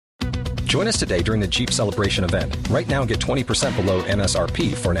Join us today during the Jeep Celebration event. Right now, get 20% below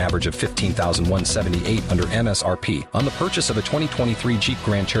MSRP for an average of $15,178 under MSRP on the purchase of a 2023 Jeep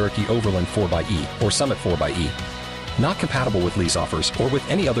Grand Cherokee Overland 4xE or Summit 4xE. Not compatible with lease offers or with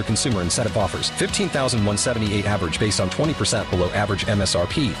any other consumer incentive offers. $15,178 average based on 20% below average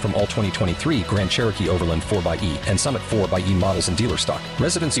MSRP from all 2023 Grand Cherokee Overland 4xE and Summit 4xE models in dealer stock.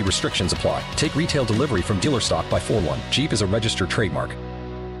 Residency restrictions apply. Take retail delivery from dealer stock by 4/1. Jeep is a registered trademark.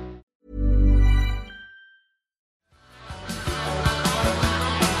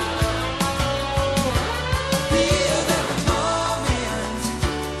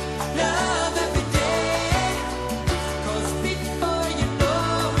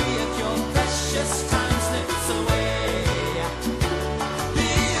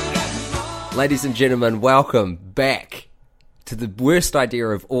 Ladies and gentlemen, welcome back to the worst idea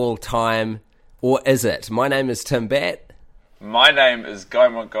of all time, or is it? My name is Tim Batt. My name is Guy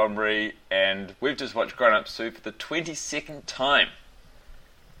Montgomery, and we've just watched Grown Ups 2 for the 22nd time.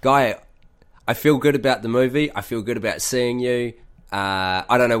 Guy, I feel good about the movie. I feel good about seeing you. I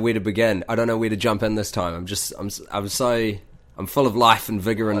don't know where to begin. I don't know where to jump in this time. I'm full of life and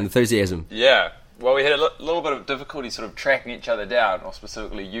vigor and enthusiasm. Yeah. Well, we had a little bit of difficulty sort of tracking each other down, or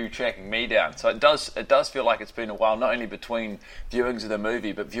specifically you tracking me down. So it does feel like it's been a while, not only between viewings of the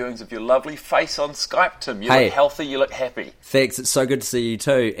movie, but viewings of your lovely face on Skype, Tim. You look healthy, you look happy. Thanks, it's so good to see you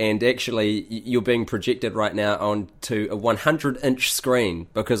too. And actually, you're being projected right now onto a 100-inch screen,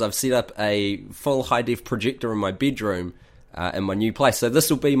 because I've set up a full high-def projector in my bedroom in my new place. So this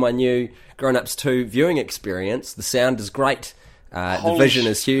will be my new Grown Ups 2 viewing experience. The sound is great. The vision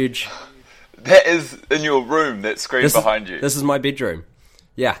is huge. That is in your room, that screen behind you. This is my bedroom.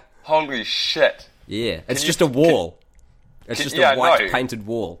 Yeah. Holy shit. Yeah. It's just a wall. It's just a white painted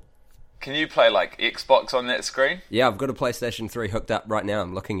wall. Can you play like Xbox on that screen? Yeah, I've got a PlayStation 3 hooked up right now.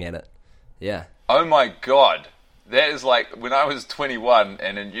 I'm looking at it. Yeah. Oh my god. That is like when I was 21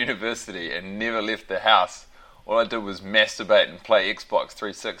 and in university and never left the house, all I did was masturbate and play Xbox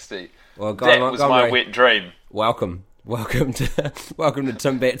 360. Well, that was my wet dream. Welcome to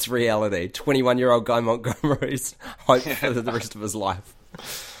Tim Batt's reality. 21-year-old Guy Montgomery's hope for the rest of his life.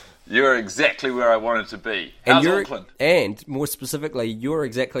 You're exactly where I wanted to be. How's Auckland? And more specifically, you're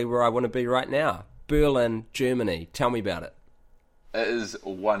exactly where I want to be right now. Berlin, Germany. Tell me about it. It is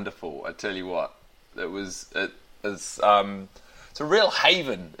wonderful. I tell you what, it's a real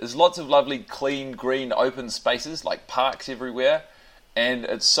haven. There's lots of lovely, clean, green, open spaces, like parks everywhere. And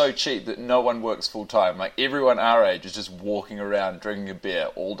it's so cheap that no one works full time. Like everyone our age is just walking around drinking a beer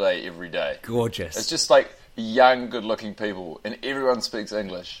all day, every day. Gorgeous. It's just like young, good-looking people, and everyone speaks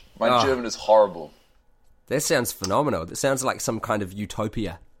English. My German is horrible. That sounds phenomenal. That sounds like some kind of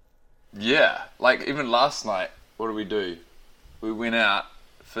utopia. Yeah. Like even last night, what did we do? We went out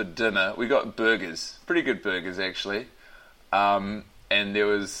for dinner. We got burgers. Pretty good burgers, actually. And there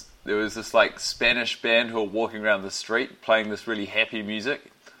was this like Spanish band who were walking around the street playing this really happy music,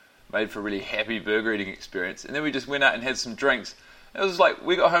 made for a really happy burger eating experience. And then we just went out and had some drinks. It was like,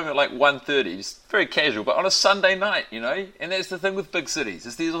 we got home at like 1:30, just very casual, but on a Sunday night, you know? And that's the thing with big cities,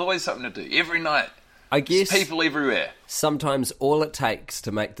 is there's always something to do, every night. I guess there's people everywhere. Sometimes all it takes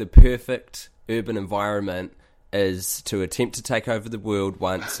to make the perfect urban environment is to attempt to take over the world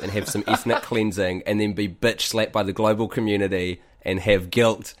once and have some ethnic cleansing, and then be bitch slapped by the global community and have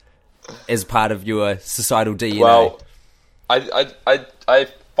guilt as part of your societal DNA. Well, I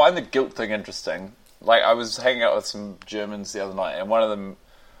find the guilt thing interesting. Like, I was hanging out with some Germans the other night, and one of them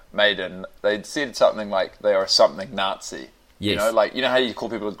they'd said something like they are something Nazi. Yes. You know, like, you know how you call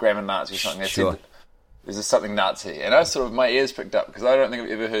people with grammar Nazi or something? They sure. said, there's a something Nazi. And I sort of, my ears picked up, because I don't think I've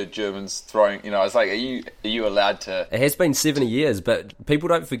ever heard Germans throwing, you know, I was like, are you allowed to... It has been 70 years, but people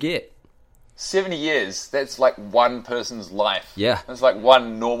don't forget. 70 years, that's like one person's life. Yeah. That's like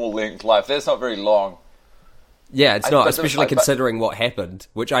one normal length life. That's not very long. Yeah, it's not, especially considering what happened,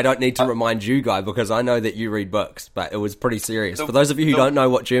 which I don't need to remind you, Guy, because I know that you read books, but it was pretty serious. For those of you who don't know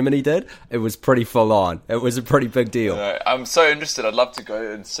what Germany did, it was pretty full on. It was a pretty big deal. I'm so interested. I'd love to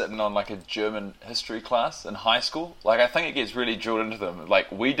go and sit in on like a German history class in high school. Like, I think it gets really drilled into them.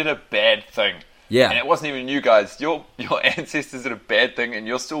 Like, we did a bad thing. Yeah. And it wasn't even you guys. Your ancestors did a bad thing, and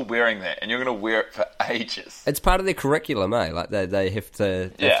you're still wearing that, and you're going to wear it for ages. It's part of their curriculum, eh? Like, they have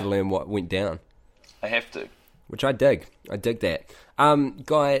to learn what went down. They have to. Which I dig. I dig that.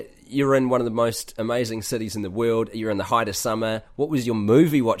 Guy, you're in one of the most amazing cities in the world. You're in the height of summer. What was your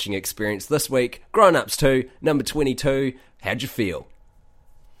movie watching experience this week? Grown Ups 2, number 22. How'd you feel?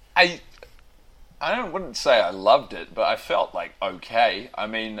 wouldn't say I loved it, but I felt like okay. I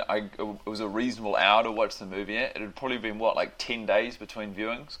mean, it was a reasonable hour to watch the movie. It had probably been 10 days between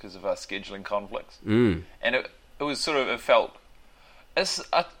viewings because of our scheduling conflicts. And it was sort of, it felt.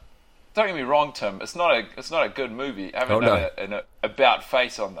 Don't get me wrong, Tim. It's not a good movie. I haven't done an about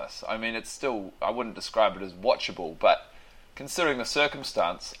face on this. I mean, it's still. I wouldn't describe it as watchable, but considering the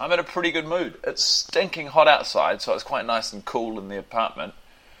circumstance, I'm in a pretty good mood. It's stinking hot outside, so it's quite nice and cool in the apartment.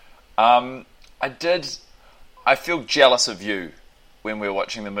 I feel jealous of you when we were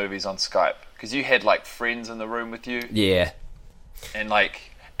watching the movies on Skype because you had friends in the room with you. Yeah. And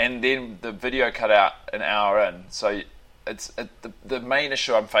then the video cut out an hour in, so the main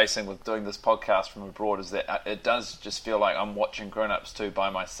issue I'm facing with doing this podcast from abroad is that it does just feel like I'm watching Grown Ups 2 by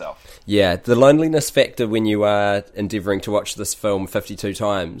myself. Yeah, the loneliness factor when you are endeavouring to watch this film 52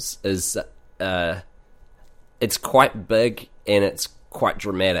 times is it's quite big and it's quite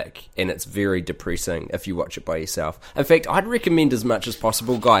dramatic and it's very depressing if you watch it by yourself. In fact, I'd recommend as much as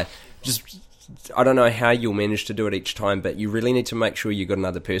possible, Guy, I don't know how you'll manage to do it each time, but you really need to make sure you've got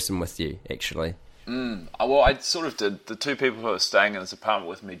another person with you, actually. Well, I sort of did. The two people who were staying in this apartment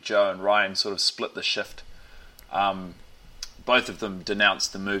with me, Joe and Ryan, sort of split the shift. Both of them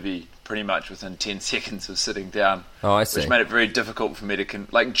denounced the movie pretty much within 10 seconds of sitting down. Oh, I see. Which made it very difficult for me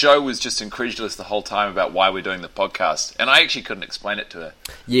to... Joe was just incredulous the whole time about why we're doing the podcast, and I actually couldn't explain it to her.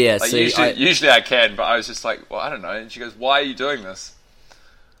 Yeah, usually I can, but I was just like, well, I don't know. And she goes, why are you doing this?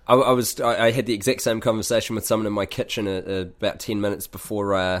 I had the exact same conversation with someone in my kitchen about 10 minutes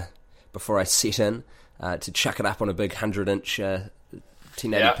before I set in to chuck it up on a big 100-inch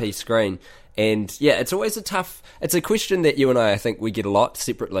 1080p screen. And yeah, it's always it's a question that you and I think we get a lot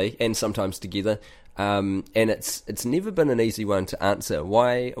separately and sometimes together. And it's never been an easy one to answer.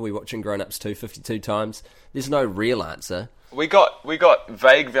 Why are we watching Grown Ups 2 52 times? There's no real answer. We got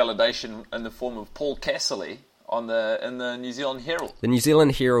vague validation in the form of Paul Casserly in the New Zealand Herald. The New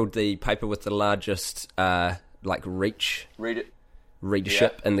Zealand Herald, the paper with the largest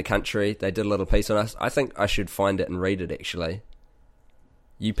readership in the country. They did a little piece on us. I think I should find it and read it, actually.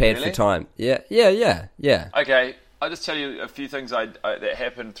 You paid for time. Yeah. Okay, I'll just tell you a few things that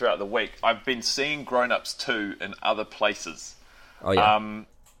happened throughout the week. I've been seeing Grown Ups 2 in other places. Oh, yeah.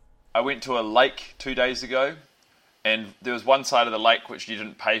 I went to a lake 2 days ago, and there was one side of the lake which you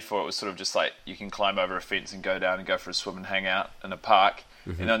didn't pay for. It was sort of just you can climb over a fence and go down and go for a swim and hang out in a park.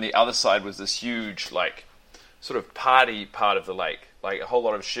 Mm-hmm. And on the other side was this huge, sort of party part of the lake. A whole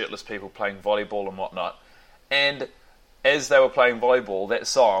lot of shirtless people playing volleyball and whatnot. And as they were playing volleyball, that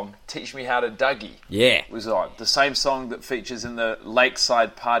song, Teach Me How to Dougie, was on. The same song that features in the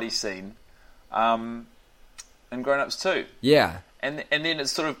lakeside party scene in Grown Ups 2. Yeah. And then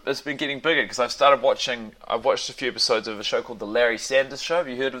it's been getting bigger because I've watched a few episodes of a show called The Larry Sanders Show. Have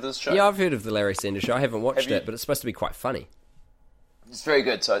you heard of this show? Yeah, I've heard of The Larry Sanders Show. I haven't watched it, but it's supposed to be quite funny. It's very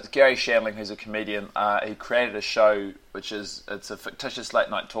good. So it's Gary Shandling, who's a comedian. He created a show it's a fictitious late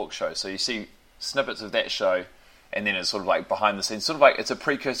night talk show. So you see snippets of that show, and then it's sort of behind the scenes, it's a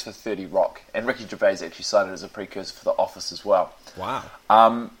precursor for 30 Rock, and Ricky Gervais actually cited it as a precursor for The Office as well. Wow.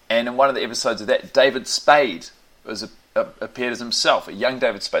 And in one of the episodes of that, David Spade appeared as himself, a young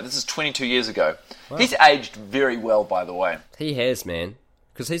David Spade. This is 22 years ago. Wow. He's aged very well, by the way. He has, man,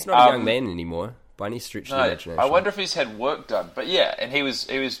 because he's not a young man anymore by any stretch of the imagination. I wonder if he's had work done. But yeah, and he was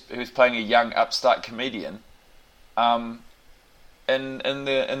playing a young upstart comedian, in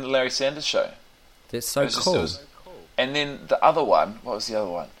the Larry Sanders Show. That's so cool. And then the other one, what was the other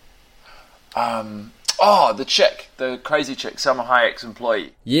one? The chick, the crazy chick, Salma Hayek's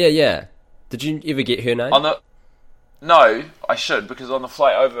employee. Yeah. Did you ever get her name? No, I should, because on the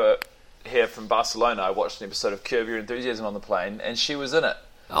flight over here from Barcelona, I watched an episode of Curb Your Enthusiasm on the plane, and she was in it.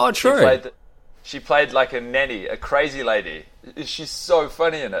 Oh, true. She played like a nanny, a crazy lady. She's so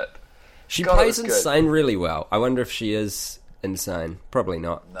funny in it. She plays insane really well. I wonder if she is insane. Probably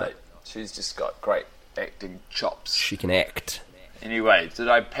not. No, she's just got great acting chops. She can act. Anyway, did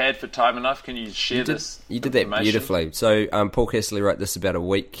I pad for time enough? Can you share this? You did that beautifully. So Paul Casserly wrote this about a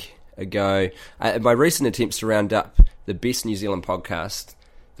week ago. My recent attempts to round up the best New Zealand podcast,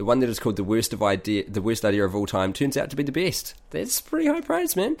 the one that is called the worst idea of all time, turns out to be the best. That's pretty high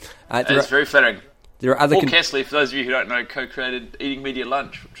praise, man. It's very flattering. There are other Paul Casserly, for those of you who don't know, co-created Eating Media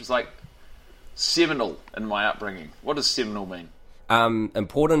Lunch, which was seminal in my upbringing. What does seminal mean?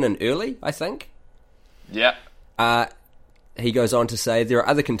 Important and early, I think. Yeah. He goes on to say, there are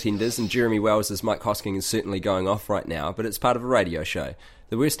other contenders, and Jeremy Wells' Mike Hosking is certainly going off right now, but it's part of a radio show.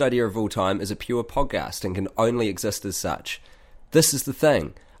 The worst idea of all time is a pure podcast and can only exist as such. This is the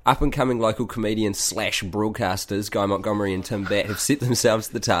thing. Up-and-coming local comedians / broadcasters Guy Montgomery and Tim Batt have set themselves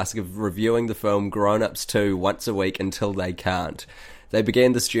the task of reviewing the film Grown Ups 2 once a week until they can't. They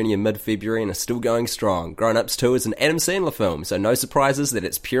began this journey in mid-February and are still going strong. Grown Ups 2 is an Adam Sandler film, so no surprises that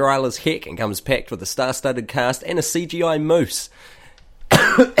it's puerile as heck and comes packed with a star-studded cast and a CGI moose.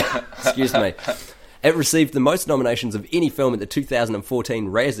 Excuse me. It received the most nominations of any film at the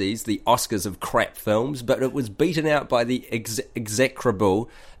 2014 Razzies, the Oscars of crap films, but it was beaten out by the execrable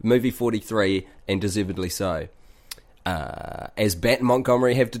Movie 43, and deservedly so. As Batt and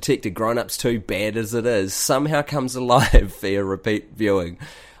Montgomery have detected, Grown Ups 2, bad as it is, somehow comes alive via repeat viewing.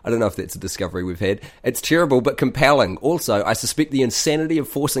 I don't know if that's a discovery we've had. It's terrible but compelling. Also, I suspect the insanity of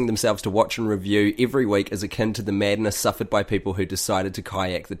forcing themselves to watch and review every week is akin to the madness suffered by people who decided to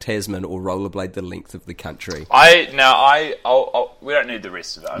kayak the Tasman or rollerblade the length of the country. We don't need the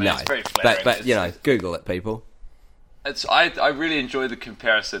rest of it. I mean, no, it's very flattering. But you know, Google it, people. I really enjoy the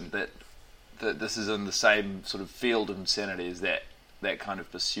comparison that this is in the same sort of field of insanity as that kind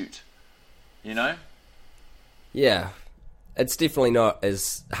of pursuit. You know? Yeah. It's definitely not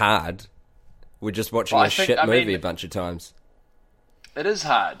as hard. We're just watching a shit movie a bunch of times. It is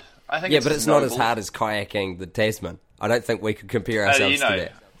hard. I think. Yeah, but it's not as hard as kayaking the Tasman. I don't think we could compare ourselves to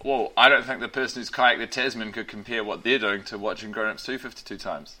that. Well, I don't think the person who's kayaked the Tasman could compare what they're doing to watching Grown Ups 2 52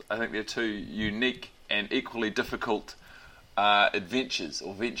 times. I think they're two unique and equally difficult adventures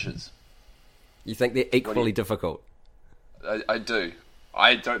or ventures. You think they're equally difficult? I do.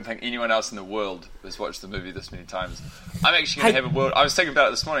 I don't think anyone else in the world has watched the movie this many times. I'm actually going to have a world... I was thinking about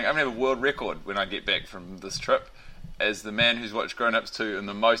it this morning. I'm going to have a world record when I get back from this trip as the man who's watched Grown Ups 2 in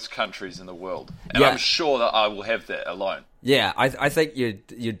the most countries in the world. And I'm sure that I will have that alone. Yeah, I think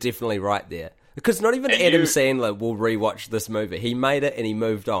you're definitely right there. Because not even Adam Sandler will rewatch this movie. He made it and he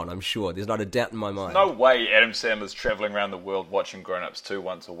moved on, I'm sure. There's not a doubt in my mind. No way Adam Sandler's travelling around the world watching Grown Ups 2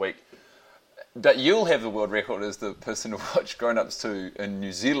 once a week. But you'll have the world record as the person who watched Grown Ups 2 in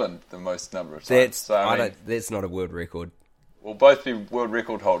New Zealand the most number of times. That's not a world record. We'll both be world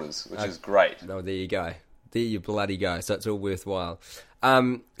record holders, which is great. No, there you go. There you bloody go. So it's all worthwhile.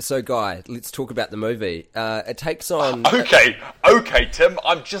 So, Guy, let's talk about the movie. It takes on... Okay, Tim,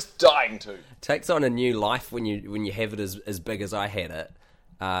 I'm just dying to. It takes on a new life when you have it as big as I had it.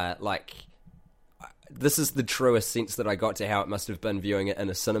 This is the truest sense that I got to how it must have been viewing it in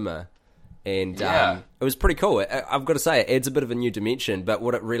a cinema. And it was pretty cool. I've got to say, it adds a bit of a new dimension, but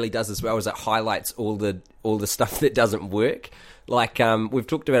what it really does as well is it highlights all the stuff that doesn't work. Like, we've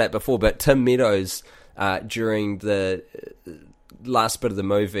talked about it before, but Tim Meadows, during the last bit of the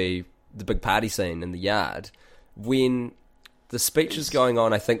movie, the big party scene in the yard, when the speech is going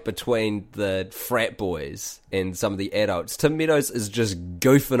on, I think, between the frat boys and some of the adults, Tim Meadows is just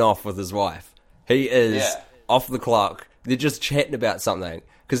goofing off with his wife. He is off the clock. They're just chatting about something.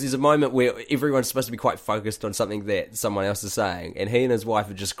 Because there's a moment where everyone's supposed to be quite focused on something that someone else is saying, and he and his wife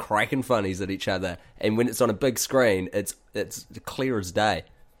are just cracking funnies at each other. And when it's on a big screen, it's clear as day.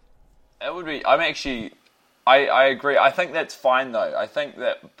 It would be. I agree. I think that's fine though. I think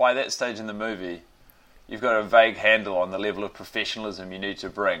that by that stage in the movie, you've got a vague handle on the level of professionalism you need to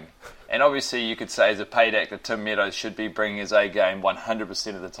bring. And obviously, you could say as a paid actor, Tim Meadows should be bringing his A game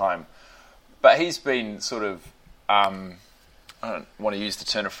 100% of the time. But he's been sort of. I don't want to use the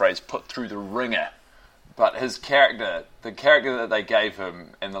turn of phrase, put through the ringer, but his character, the character that they gave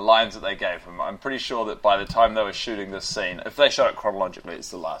him and the lines that they gave him, I'm pretty sure that by the time they were shooting this scene, if they shot it chronologically, it's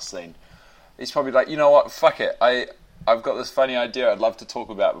the last scene, he's probably like, you know what, fuck it, I've got this funny idea I'd love to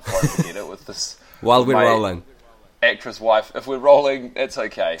talk about before I forget it with this... While we're rolling. Actress wife. If we're rolling, it's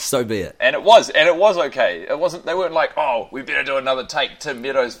okay. So be it. And it was okay. It wasn't. They weren't like, oh, we better do another take. Tim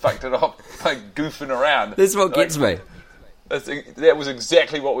Meadows fucked it up by goofing around. That's what gets me. That was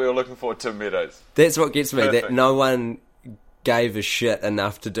exactly what we were looking for, Tim Meadows. That's what gets me, that no one gave a shit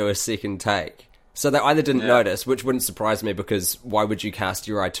enough to do a second take. So they either didn't notice, which wouldn't surprise me because why would you cast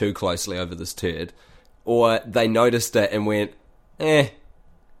your eye too closely over this turd? Or they noticed it and went, we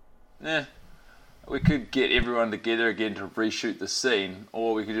could get everyone together again to reshoot the scene,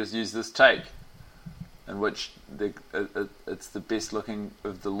 or we could just use this take, in which it's the best looking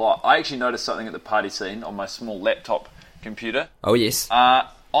of the lot. I actually noticed something at the party scene on my small laptop computer. Oh, yes.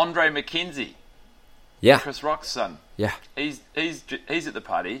 Andre McKenzie. Yeah. Chris Rock's son. Yeah. He's at the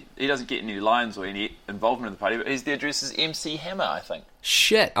party. He doesn't get any lines or any involvement in the party, but he's there dressed as MC Hammer, I think.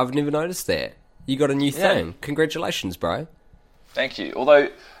 Shit, I've never noticed that. You got a new thing. Congratulations, bro. Thank you. Although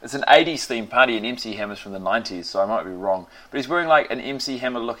it's an 80s themed party and MC Hammer's from the 90s, so I might be wrong. But he's wearing like an MC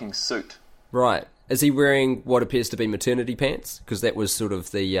Hammer looking suit. Right. Is he wearing what appears to be maternity pants? Because that was sort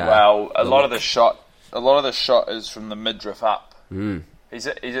of the... well, a lot of the shot is from the midriff up. He's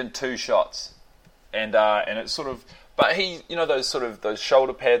in 2 shots, and it's sort of. But those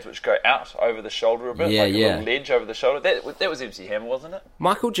shoulder pads which go out over the shoulder a bit, a little ledge over the shoulder. That was MC Hammer, wasn't it?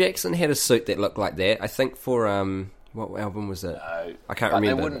 Michael Jackson had a suit that looked like that. I think for what album was it? No, I can't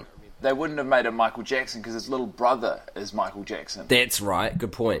remember. They wouldn't have made him Michael Jackson because his little brother is Michael Jackson. That's right.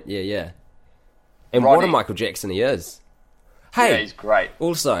 Good point. Yeah. And Ronnie. what a Michael Jackson he is. Hey, yeah, he's great.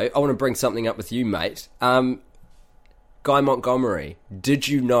 Also, I want to bring something up with you, mate. Guy Montgomery, did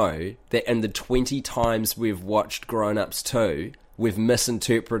you know that in the 20 times we've watched Grown Ups 2, we've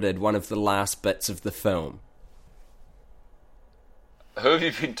misinterpreted one of the last bits of the film? Who have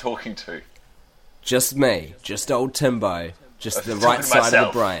you been talking to? Just me. Just old Timbo. Just the right side of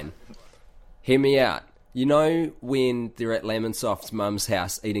the brain. Hear me out. You know when they're at Lamonsoft's mum's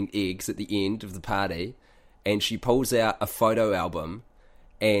house eating eggs at the end of the party, and she pulls out a photo album,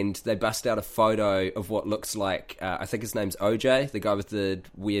 and they bust out a photo of what looks like, I think his name's OJ, the guy with the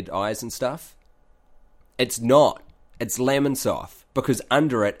weird eyes and stuff? It's not. It's Lamonsoff, because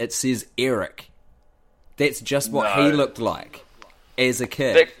under it says Eric. That's just what he looked like as a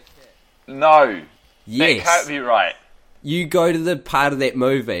kid. No. Yes. That can't be right. You go to the part of that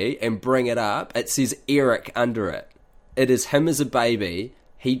movie and bring it up, it says Eric under it. It is him as a baby.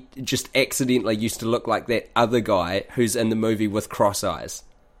 He just accidentally used to look like that other guy who's in the movie with cross eyes.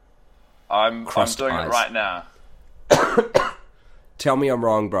 I'm doing it right now. Tell me I'm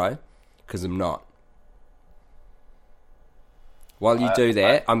wrong, bro, because I'm not. While you do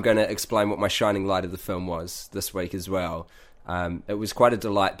that, I'm going to explain what my shining light of the film was this week as well. It was quite a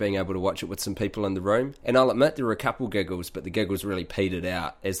delight being able to watch it with some people in the room. And I'll admit there were a couple giggles, but the giggles really petered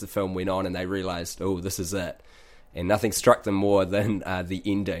out as the film went on and they realised, oh, this is it. And nothing struck them more than the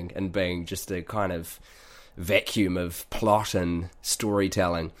ending and being just a kind of vacuum of plot and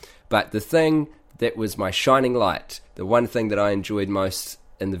storytelling. But the thing that was my shining light, the one thing that I enjoyed most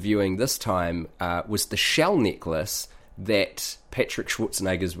in the viewing this time, was the shell necklace that Patrick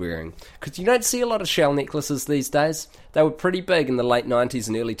Schwarzenegger's wearing. Because you don't see a lot of shell necklaces these days. They were pretty big in the late 90s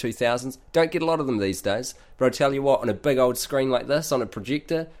and early 2000s. Don't get a lot of them these days. But I tell you what, on a big old screen like this, on a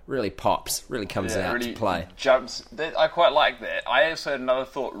projector, really pops, really comes out really to play. Jumps. I quite like that. I also had another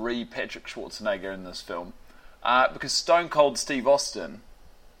thought Patrick Schwarzenegger in this film. Because Stone Cold Steve Austin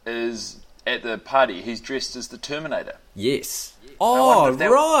is at the party, he's dressed as the Terminator. Yes. Oh,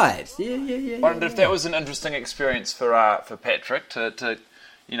 right. Yeah. I wondered if that was an interesting experience for Patrick to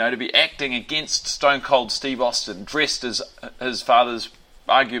be acting against Stone Cold Steve Austin, dressed as his father's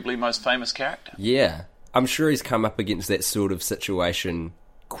arguably most famous character. Yeah. I'm sure he's come up against that sort of situation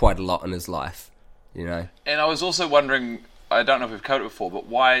quite a lot in his life, you know. And I was also wondering, I don't know if we've covered it before, but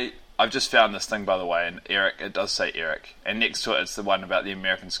why... I've just found this thing, by the way, and Eric, it does say Eric. And next to it, it's the one about the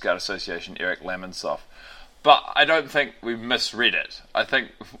American Scout Association, Eric Lamonsoff. But I don't think we've misread it. I think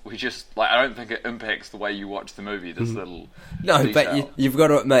we just, I don't think it impacts the way you watch the movie, this little No, detail. but you've got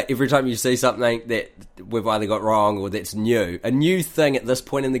to admit, every time you see something that we've either got wrong or that's new, a new thing at this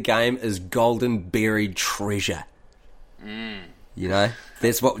point in the game is golden buried treasure. You know?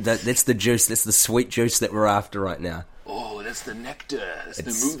 That's the juice, that's the sweet juice that we're after right now. Oh, that's the nectar. It's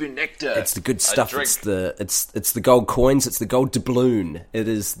the moving nectar. It's the good stuff. It's the gold coins. It's the gold doubloon. It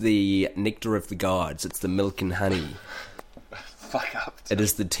is the nectar of the gods. It's the milk and honey. Fuck up. It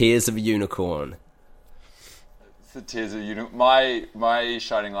is the tears of a unicorn. It's the tears of a unicorn. My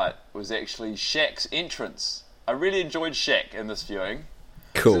shining light was actually Shaq's entrance. I really enjoyed Shaq in this viewing.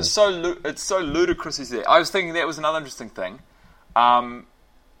 Cool. It's so ludicrous he's there. I was thinking that was another interesting thing.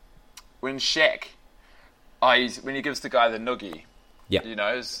 When Shaq... when he gives the guy the noogie, yeah, and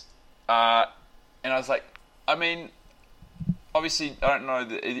I was like, I mean, obviously, I don't know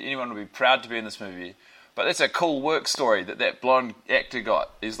that anyone would be proud to be in this movie, but that's a cool work story that blonde actor got.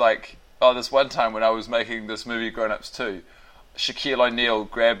 He's like, this one time when I was making this movie Grown Ups 2, Shaquille O'Neal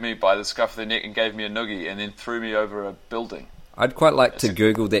grabbed me by the scruff of the neck and gave me a noogie and then threw me over a building. I'd quite like to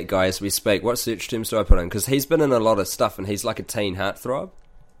Google that guy as we speak. What search terms do I put in? Because he's been in a lot of stuff and he's like a teen heartthrob.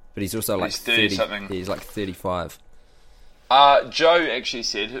 But he's also like 30 something. He's like 35. Joe actually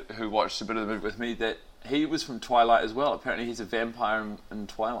said, who watched a bit of the movie with me, that he was from Twilight as well. Apparently he's a vampire in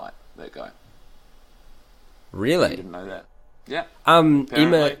Twilight, that guy. Really? I didn't know that. Yeah.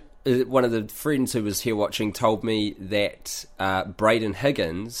 Emma, one of the friends who was here watching, told me that Braden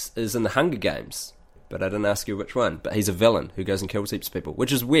Higgins is in the Hunger Games. But I didn't ask you which one. But he's a villain who goes and kills heaps of people.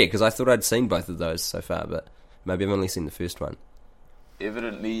 Which is weird, because I thought I'd seen both of those so far. But maybe I've only seen the first one.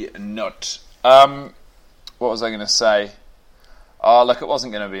 Evidently not. What was I going to say? Oh, look, it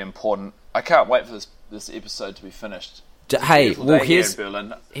wasn't going to be important. I can't wait for this episode to be finished. Hey, well, here's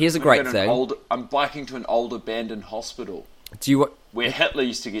a great thing. I'm biking to an old abandoned hospital. Do you where Hitler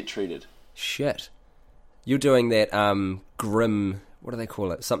used to get treated. Shit. You're doing that grim, what do they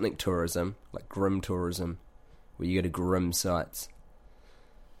call it? Something tourism, like grim tourism, where you go to grim sites.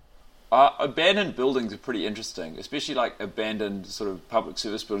 Abandoned buildings are pretty interesting, especially like abandoned sort of public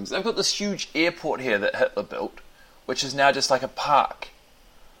service buildings. They've got this huge airport here that Hitler built, which is now just like a park.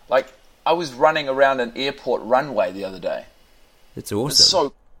 Like, I was running around an airport runway the other day. It's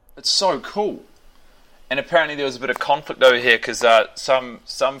awesome. It's so cool. And apparently there was a bit of conflict over here because some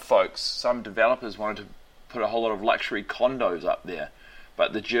developers wanted to put a whole lot of luxury condos up there.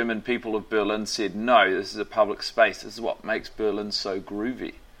 But the German people of Berlin said, no, this is a public space. This is what makes Berlin so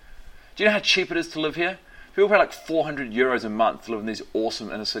groovy. Do you know how cheap it is to live here? People pay like €400 a month to live in these awesome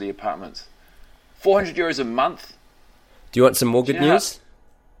inner city apartments. €400 a month? Do you want some more good news?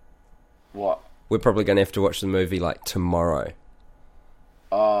 What? We're probably going to have to watch the movie like tomorrow.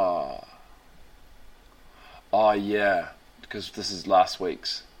 Oh yeah, because this is last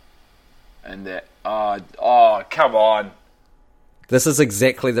week's. And that, come on. This is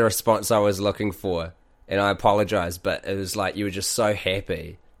exactly the response I was looking for. And I apologise, but it was like you were just so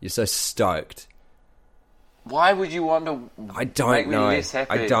happy. You're so stoked. Why would you want to make me less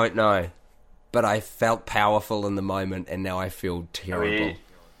happy? I don't know. But I felt powerful in the moment, and now I feel terrible.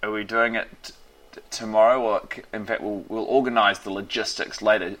 Are we doing it tomorrow? Or in fact, we'll organise the logistics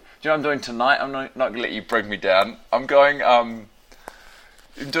later. Do you know what I'm doing tonight? I'm not going to let you bring me down. I'm going... I'm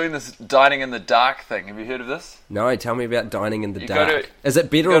doing this dining in the dark thing. Have you heard of this? No, tell me about dining in the dark. Is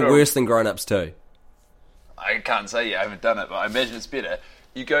it better or worse than Grown Ups 2? I can't say yet. I haven't done it, but I imagine it's better.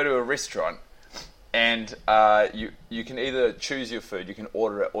 You go to a restaurant and you can either choose your food, you can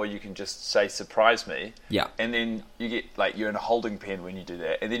order it, or you can just say surprise me. Yeah. And then you get you're in a holding pen when you do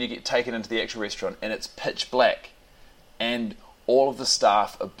that, and then you get taken into the actual restaurant and it's pitch black, and all of the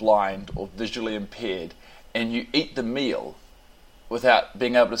staff are blind or visually impaired, and you eat the meal without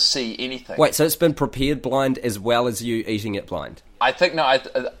being able to see anything. Wait, so it's been prepared blind as well as you eating it blind? I think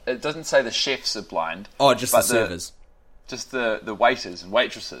it doesn't say the chefs are blind. Oh, just the servers. Just the waiters and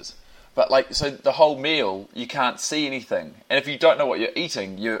waitresses. But so the whole meal, you can't see anything. And if you don't know what you're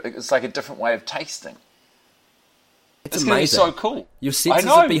eating, it's like a different way of tasting. It's going to be so cool. Your senses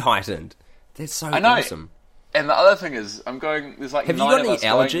would be heightened. That's so awesome. And the other thing is, I'm going, there's like Have you got any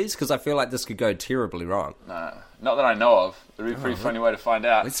allergies? Because I feel like this could go terribly wrong. No, not that I know of. It'd be a pretty funny way to find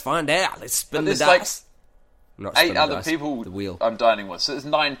out. Let's find out. Let's spin the dice. Not 8 other people I'm dining with. So there's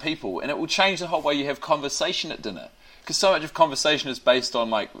 9 people. And it will change the whole way you have conversation at dinner. Because so much of conversation is based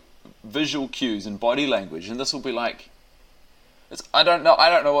on visual cues and body language. And this will be I don't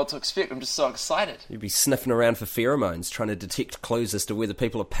know what to expect. I'm just so excited. You'd be sniffing around for pheromones, trying to detect clues as to whether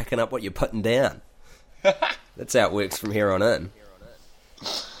people are picking up what you're putting down. That's how it works from here on in.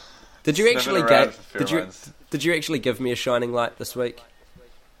 Did you actually give me a shining light this week?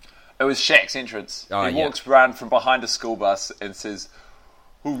 It was Shaq's entrance. Oh, he walks around from behind a school bus and says,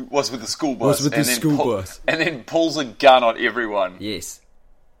 "Who was with the school bus?" Was with the school bus, and then pulls a gun on everyone. Yes.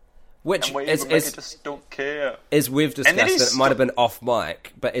 Which, I just don't care. As we've discussed, it might have been off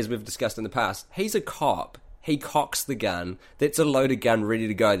mic, but as we've discussed in the past, he's a cop. He cocks the gun. That's a loaded gun ready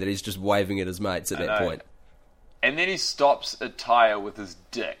to go that he's just waving at his mates at that point. And then he stops a tyre with his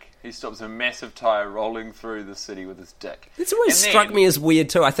dick. He stops a massive tyre rolling through the city with his dick. That's always struck me as weird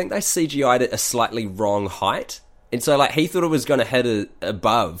too. I think they CGI'd it a slightly wrong height. And so he thought it was going to hit it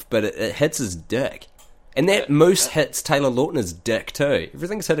above, but it hits his dick. And that moose hits Taylor Lautner's dick too.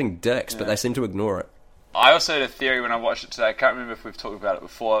 Everything's hitting dicks, but they seem to ignore it. I also had a theory when I watched it today. I can't remember if we've talked about it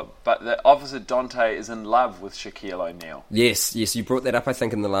before, but that Officer Dante is in love with Shaquille O'Neal. Yes, you brought that up, I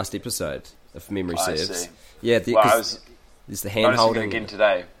think, in the last episode, if memory serves. I see. Yeah, there's the hand-holding. Again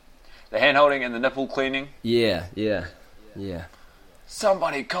today. The hand-holding and the nipple cleaning. Yeah.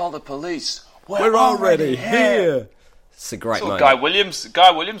 Somebody call the police. We're already here. It's a great moment.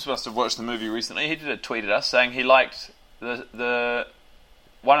 Guy Williams must have watched the movie recently. He did a tweet at us saying he liked the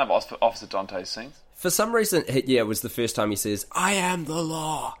one of Officer Dante's scenes. For some reason, it was the first time he says, "I am the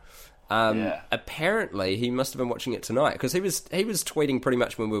law." Apparently, he must have been watching it tonight, because he was tweeting pretty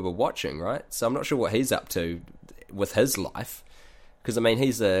much when we were watching, right? So I'm not sure what he's up to with his life. Because, I mean,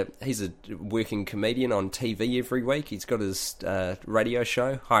 he's a working comedian on TV every week. He's got his radio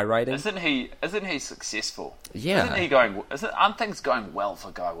show, High Rating. Isn't he successful? Yeah. Aren't things going well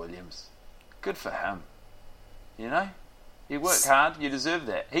for Guy Williams? Good for him. You know? You work hard, you deserve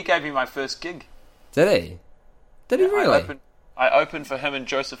that. He gave me my first gig. Did he? Did he really? I opened for him and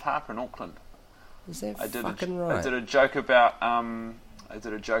Joseph Harper in Auckland. Is that fucking right? I did a joke about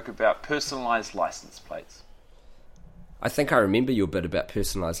personalised license plates. I think I remember your bit about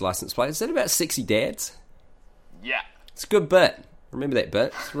personalised license plates. Is that about sexy dads? Yeah. It's a good bit. Remember that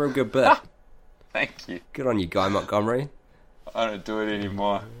bit? It's a real good bit. Thank you. Good on you, Guy Montgomery. I don't do it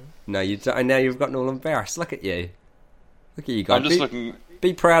anymore. No, you don't. Now you've gotten all embarrassed. Look at you. Look at you, Guy. I'm just looking.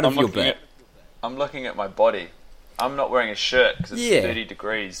 Be proud of your bit. I'm looking at my body. I'm not wearing a shirt because it's 30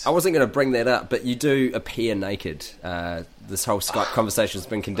 degrees. I wasn't going to bring that up, but you do appear naked. This whole Skype conversation has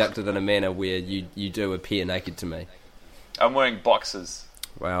been conducted in a manner where you do appear naked to me. I'm wearing boxers.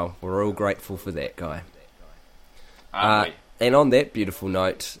 Well, we're all grateful for that, Guy. Aren't we? And on that beautiful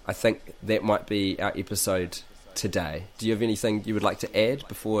note, I think that might be our episode today. Do you have anything you would like to add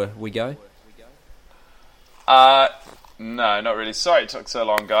before we go? No, not really. Sorry it took so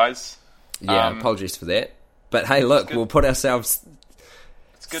long, guys. Yeah, apologies for that. But hey, look, we'll put ourselves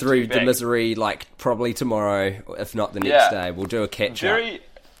through the misery, like, probably tomorrow, if not the next day. We'll do a catch-up.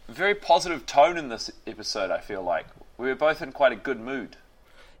 Very positive tone in this episode, I feel like. We were both in quite a good mood.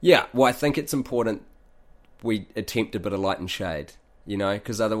 Yeah, well, I think it's important we attempt a bit of light and shade, you know,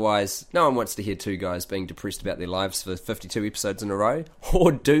 because otherwise no one wants to hear two guys being depressed about their lives for 52 episodes in a row.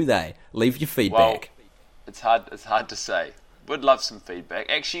 Or do they? Leave your feedback. Well, it's hard to say. Would love some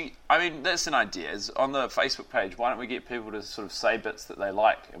feedback. Actually, I mean, that's an idea. Is on the Facebook page, why don't we get people to sort of say bits that they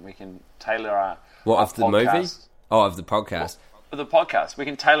like, and we can tailor our of the podcast. movie? Oh, of the podcast. Of the podcast. We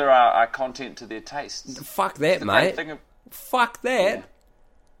can tailor our content to their tastes. Fuck that, mate. Fuck that. Yeah.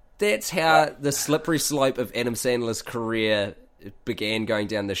 That's how the slippery slope of Adam Sandler's career began going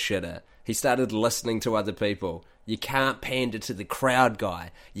down the shitter. He started listening to other people. You can't pander to the crowd,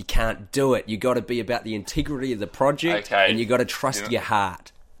 Guy. You can't do it. You got to be about the integrity of the project, and you got to trust your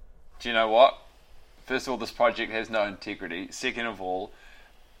heart. Do you know what? First of all, this project has no integrity. Second of all,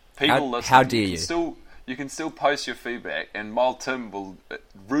 people listening. How dare you? You can still post your feedback, and while Tim will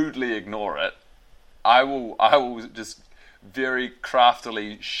rudely ignore it, I will just very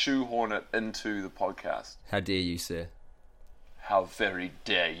craftily shoehorn it into the podcast. How dare you, sir? How very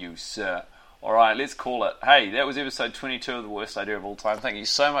dare you, sir? All right, let's call it. Hey, that was episode 22 of The Worst Idea of All Time. Thank you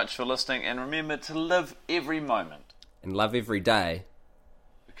so much for listening, and remember to live every moment. And love every day.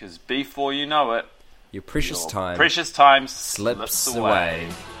 Because before you know it, your precious time slips away.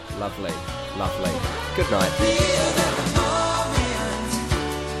 Lovely, lovely. Good night.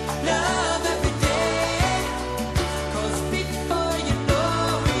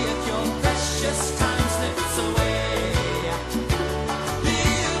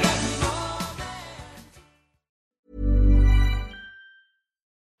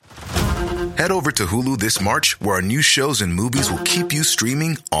 Head over to Hulu this March, where our new shows and movies will keep you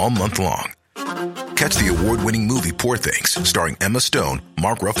streaming all month long. Catch the award-winning movie Poor Things, starring Emma Stone,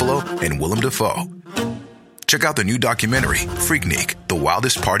 Mark Ruffalo, and Willem Dafoe. Check out the new documentary, Freaknik, The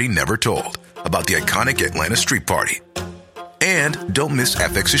Wildest Party Never Told, about the iconic Atlanta street party. And don't miss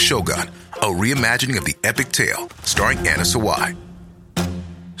FX's Shogun, a reimagining of the epic tale, starring Anna Sawai.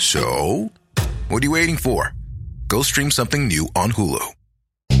 So, what are you waiting for? Go stream something new on Hulu.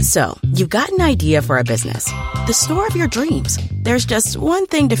 So, you've got an idea for a business. The store of your dreams. There's just one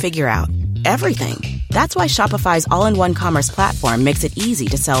thing to figure out. Everything. That's why Shopify's all-in-one commerce platform makes it easy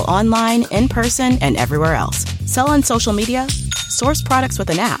to sell online, in person, and everywhere else. Sell on social media. Source products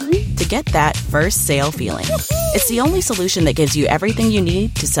with an app to get that first sale feeling. It's the only solution that gives you everything you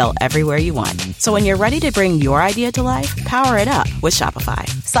need to sell everywhere you want. So when you're ready to bring your idea to life, power it up with Shopify.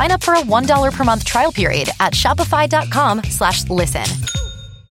 Sign up for a $1 per month trial period at shopify.com/listen.